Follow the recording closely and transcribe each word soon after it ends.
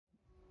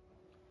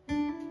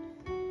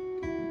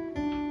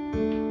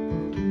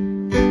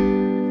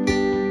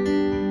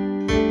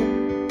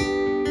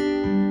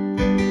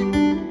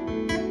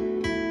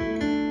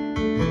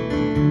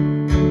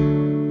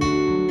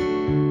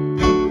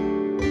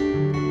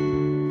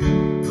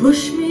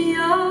Push me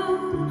out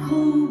and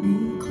hold me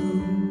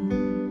close.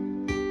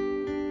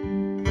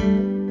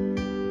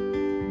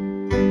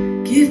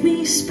 Give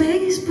me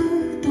space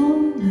but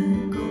don't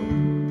let go.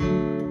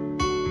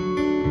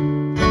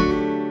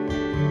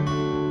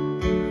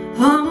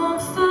 I'm on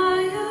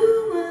fire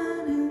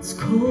when it's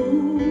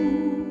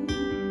cold,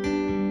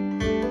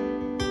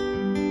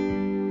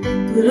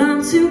 but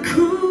I'm too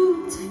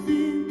cool to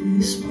fit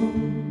this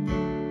mold.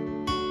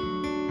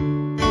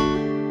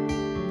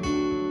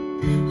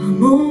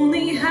 I'm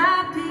only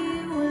happy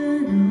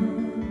when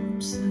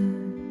I'm sad.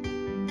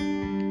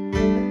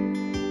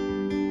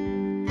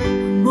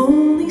 I'm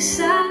only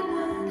sad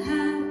when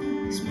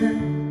happy's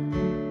bad.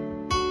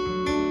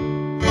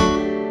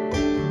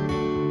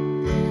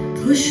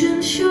 Push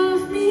and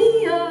shove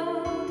me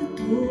out the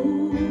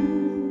door,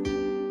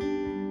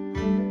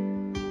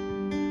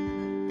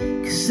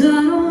 'cause I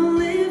don't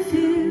live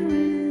here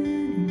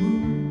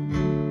anymore.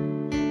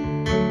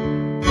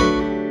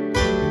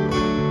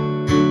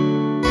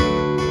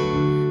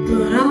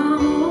 But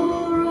I'm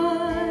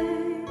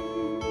alright,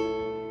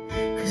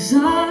 'cause I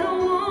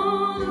don't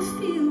wanna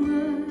feel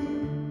right.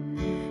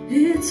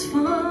 It's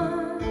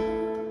fine,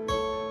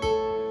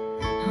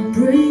 I'm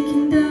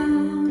breaking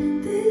down in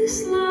this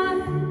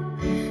life.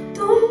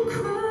 Don't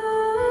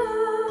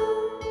cry,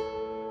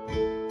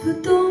 but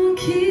don't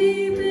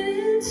keep it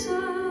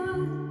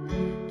inside,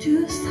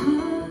 just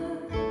hide.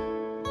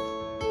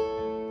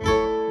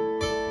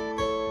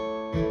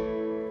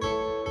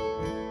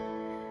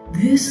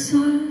 This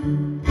side.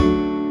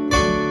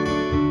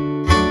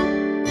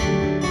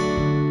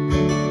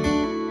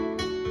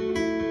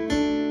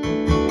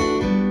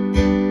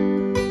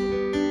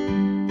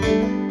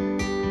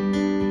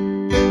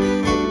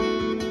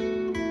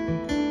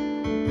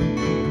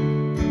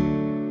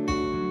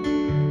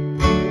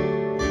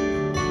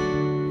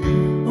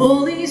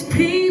 All these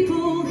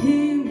people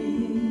hear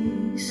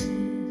me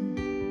sing.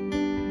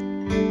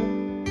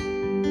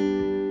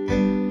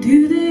 Do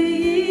they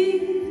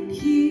even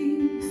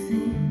hear a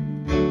thing?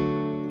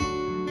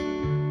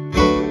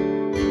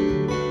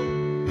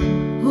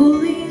 All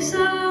these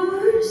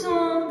hours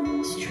on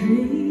this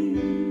train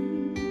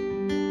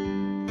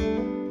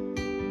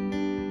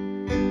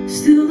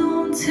still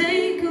don't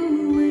take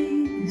away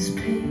this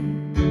pain.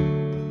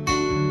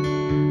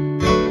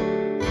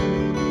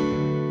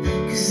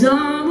 'Cause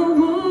I'm a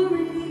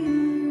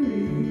warrior,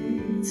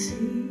 it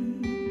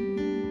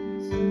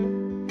seems,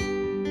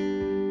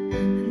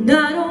 and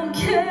I don't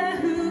care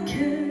who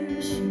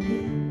cares for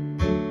me.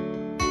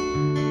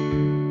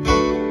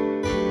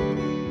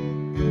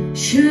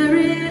 Share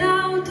it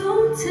out,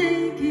 don't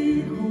take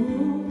it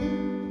home,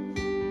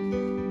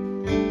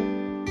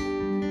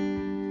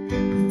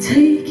 but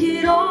take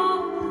it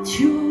all, it's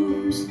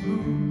yours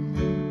alone.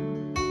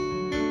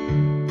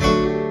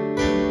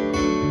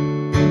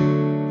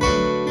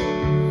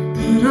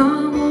 But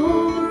I'm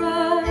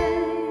alright,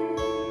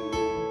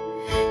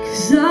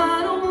 'cause I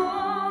don't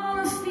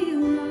wanna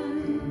feel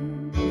right.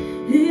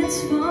 It's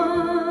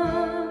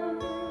fine,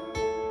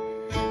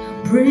 I'm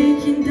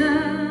breaking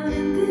down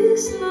in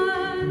this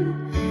life.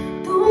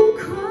 Don't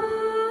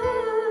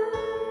cry,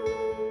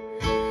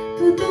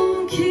 but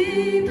don't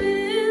keep it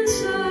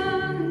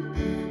inside,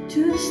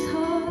 just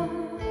hide.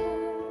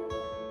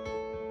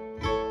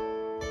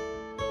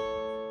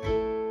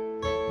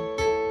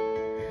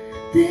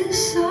 This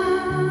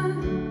side.